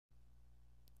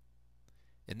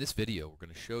In this video, we're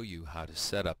going to show you how to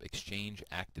set up Exchange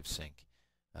ActiveSync,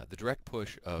 the direct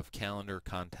push of calendar,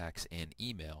 contacts, and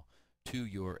email to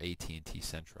your AT&T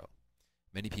Centro.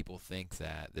 Many people think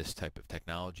that this type of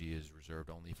technology is reserved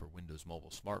only for Windows Mobile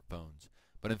smartphones,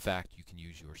 but in fact you can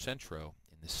use your Centro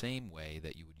in the same way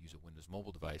that you would use a Windows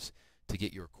Mobile device to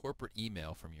get your corporate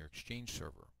email from your Exchange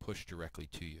server pushed directly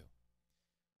to you.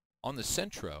 On the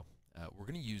Centro, we're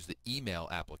going to use the email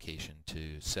application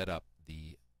to set up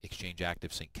the Exchange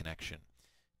ActiveSync connection.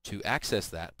 To access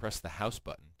that, press the House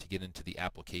button to get into the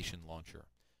application launcher.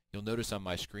 You'll notice on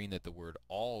my screen that the word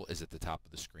All is at the top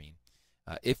of the screen.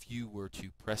 If you were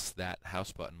to press that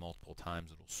House button multiple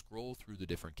times, it'll scroll through the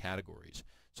different categories.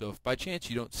 So if by chance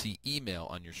you don't see email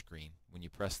on your screen, when you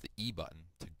press the E button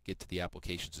to get to the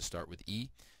applications to start with E,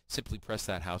 simply press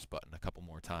that House button a couple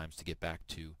more times to get back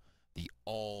to the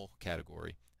All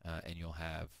category, and you'll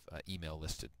have email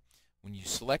listed. When you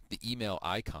select the email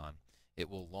icon, it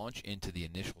will launch into the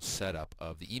initial setup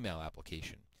of the email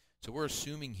application. So we're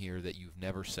assuming here that you've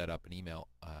never set up an email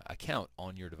account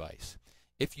on your device.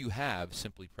 If you have,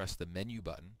 simply press the menu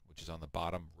button, which is on the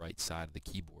bottom right side of the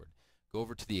keyboard. Go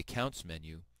over to the Accounts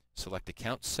menu, select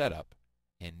Account Setup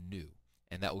and New,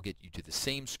 and that will get you to the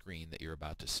same screen that you're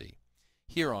about to see.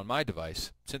 Here on my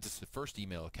device, since it's the first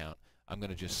email account, I'm going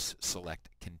to just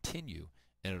select Continue,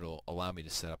 and it'll allow me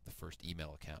to set up the first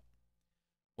email account.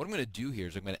 What I'm going to do here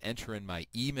is I'm going to enter in my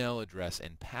email address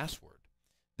and password.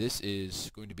 This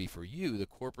is going to be for you the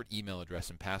corporate email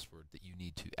address and password that you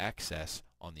need to access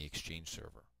on the Exchange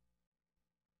server.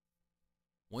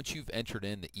 Once you've entered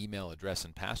in the email address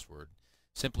and password,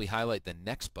 simply highlight the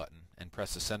Next button and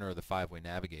press the center of the five-way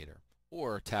navigator,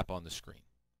 or tap on the screen.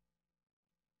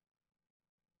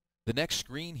 The next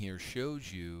screen here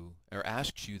shows you or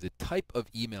asks you the type of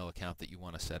email account that you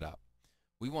want to set up.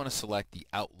 We want to select the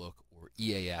Outlook or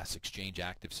EAS Exchange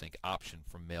ActiveSync option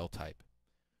from mail type.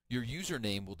 Your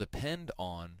username will depend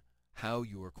on how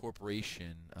your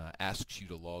corporation asks you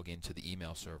to log into the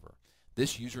email server.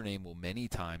 This username will many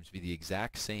times be the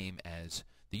exact same as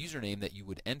the username that you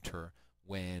would enter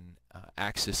when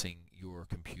accessing your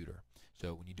computer.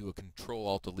 So when you do a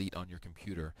Control-Alt-Delete on your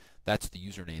computer, that's the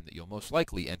username that you'll most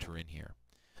likely enter in here.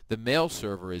 The mail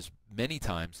server is many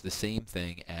times the same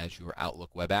thing as your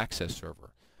Outlook Web Access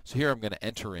server. So here I'm going to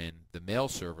enter in the mail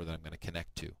server that I'm going to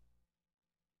connect to.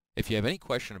 If you have any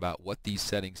question about what these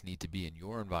settings need to be in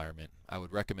your environment, I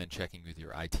would recommend checking with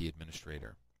your IT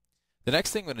administrator. The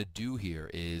next thing I'm going to do here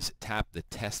is tap the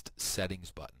Test Settings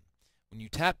button. When you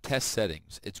tap Test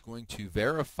Settings, it's going to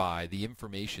verify the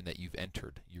information that you've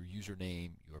entered, your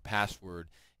username, your password,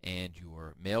 and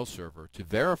your mail server, to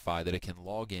verify that it can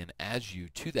log in as you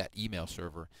to that email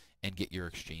server and get your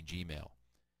Exchange email.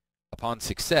 Upon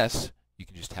success, you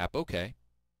can just tap OK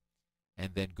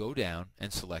and then go down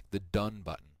and select the Done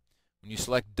button. When you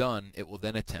select Done, it will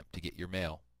then attempt to get your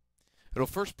mail. It'll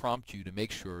first prompt you to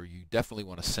make sure you definitely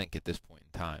want to sync at this point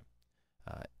in time.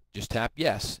 Just tap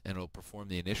Yes, and it'll perform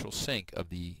the initial sync of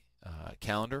the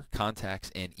calendar, contacts,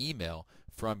 and email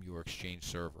from your Exchange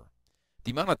server.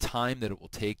 The amount of time that it will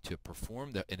take to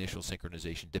perform the initial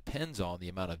synchronization depends on the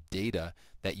amount of data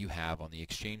that you have on the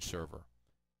Exchange server.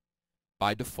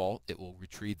 By default, it will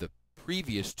retrieve the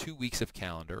previous 2 weeks of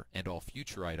calendar and all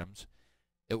future items.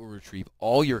 It will retrieve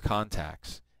all your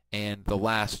contacts and the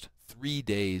last 3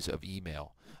 days of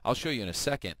email. I'll show you in a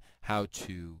second how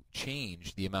to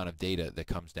change the amount of data that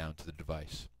comes down to the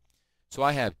device. So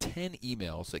I have 10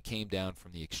 emails that came down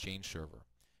from the Exchange server.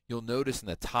 You'll notice in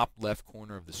the top left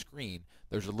corner of the screen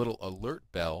there's a little alert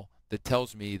bell that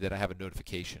tells me that I have a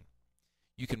notification.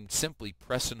 You can simply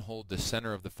press and hold the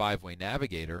center of the five-way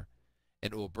navigator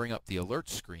and it will bring up the alert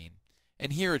screen,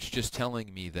 and here it's just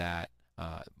telling me that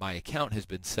my account has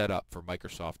been set up for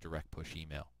Microsoft Direct Push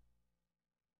Email.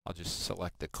 I'll just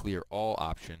select the Clear All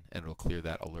option and it'll clear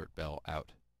that alert bell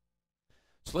out.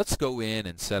 So let's go in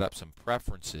and set up some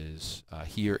preferences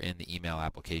here in the email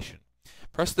application.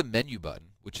 Press the Menu button,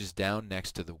 which is down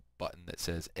next to the button that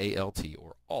says ALT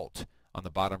or Alt on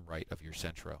the bottom right of your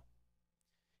Centro.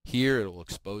 Here it will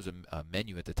expose a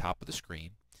menu at the top of the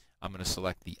screen. I'm going to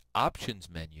select the Options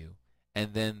menu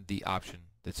and then the option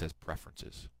that says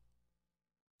Preferences.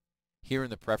 Here in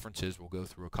the Preferences, we'll go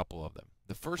through a couple of them.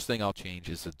 The first thing I'll change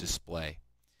is the display.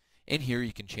 In here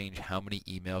you can change how many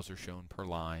emails are shown per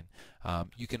line.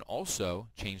 You can also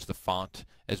change the font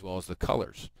as well as the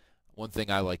colors. One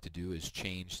thing I like to do is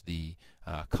change the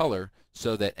color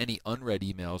so that any unread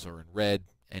emails are in red,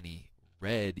 any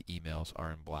read emails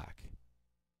are in black.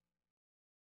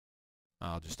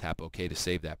 I'll just tap OK to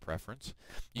save that preference.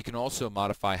 You can also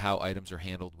modify how items are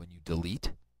handled when you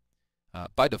delete.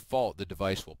 By default, the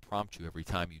device will prompt you every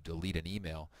time you delete an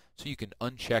email, so you can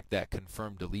uncheck that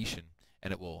confirm deletion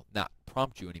and it will not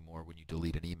prompt you anymore when you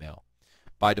delete an email.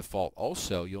 By default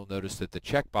also, you'll notice that the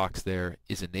checkbox there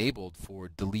is enabled for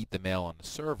delete the mail on the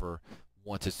server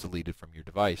once it's deleted from your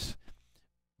device.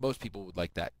 Most people would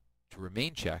like that to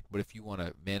remain checked, but if you want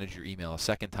to manage your email a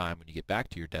second time when you get back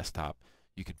to your desktop,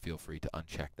 you can feel free to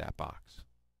uncheck that box.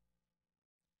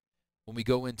 When we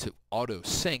go into auto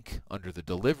sync under the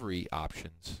delivery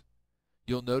options,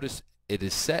 you'll notice it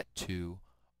is set to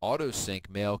auto sync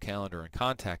mail, calendar, and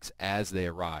contacts as they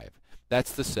arrive.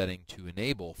 That's the setting to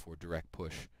enable for direct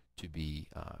push to be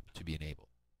enabled.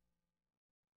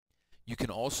 You can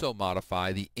also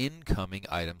modify the incoming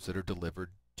items that are delivered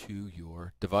to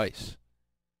your device.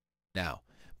 Now,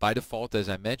 by default, as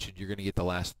I mentioned, you're going to get the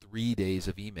last 3 days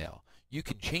of email. You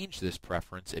can change this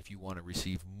preference if you want to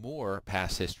receive more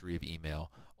past history of email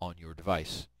on your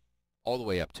device, all the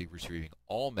way up to receiving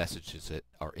all messages that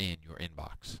are in your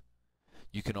inbox.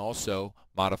 You can also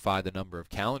modify the number of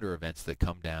calendar events that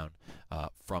come down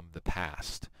from the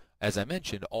past. As I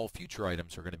mentioned, all future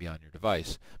items are going to be on your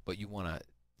device, but you want to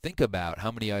think about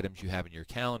how many items you have in your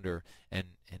calendar and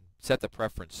set the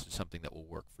preference to something that will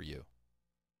work for you.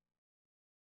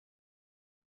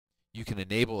 You can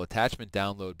enable attachment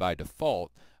download by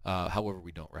default. However,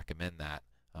 we don't recommend that.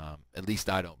 At least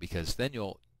I don't, because then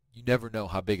you never know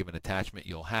how big of an attachment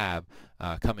you'll have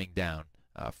coming down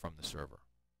from the server.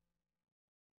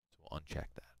 So we'll uncheck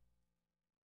that.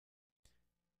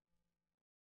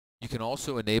 You can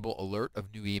also enable alert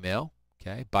of new email.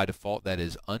 Okay, by default that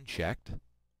is unchecked.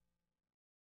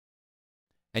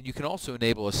 And you can also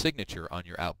enable a signature on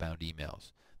your outbound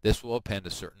emails. This will append a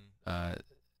certain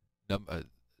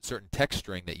certain text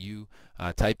string that you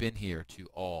type in here to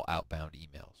all outbound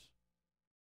emails.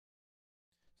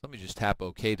 Let me just tap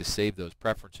OK to save those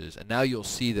preferences, and now you'll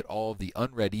see that all of the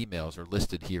unread emails are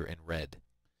listed here in red.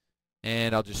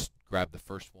 And I'll just grab the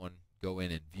first one, go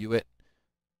in and view it.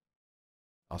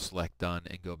 I'll select done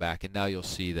and go back, and now you'll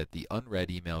see that the unread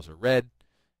emails are red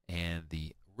and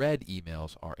the read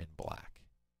emails are in black.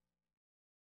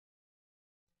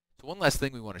 So one last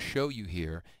thing we want to show you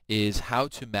here is how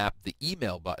to map the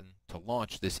email button to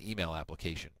launch this email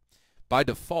application. By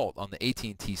default on the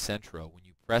AT&T Centro, when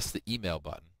you press the email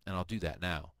button, and I'll do that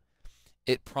now,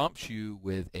 it prompts you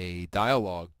with a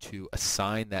dialog to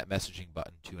assign that messaging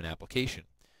button to an application.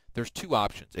 There's two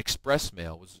options: Express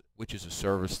Mail, which is a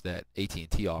service that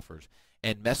AT&T offers,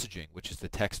 and Messaging, which is the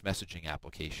text messaging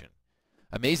application.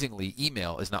 Amazingly,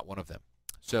 email is not one of them.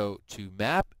 So to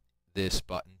map this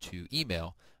button to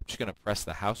email, I'm just going to press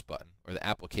the house button or the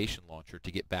application launcher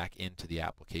to get back into the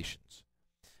applications.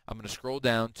 I'm going to scroll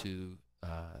down to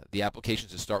the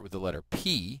applications that start with the letter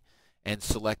P and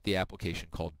select the application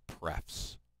called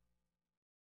Prefs.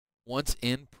 Once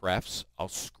in Prefs, I'll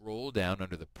scroll down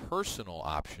under the personal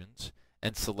options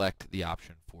and select the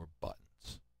option for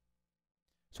buttons.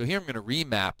 So here I'm going to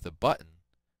remap the button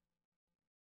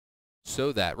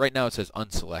so that right now it says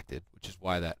unselected, which is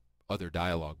why that other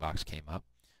dialog box came up,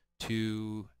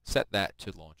 to set that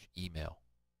to launch email.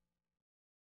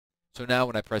 So now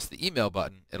when I press the email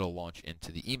button, it'll launch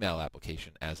into the email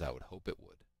application as I would hope it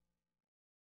would.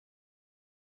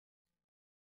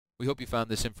 We hope you found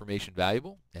this information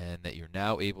valuable and that you're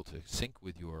now able to sync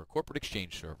with your corporate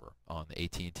Exchange server on the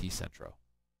AT&T Centro.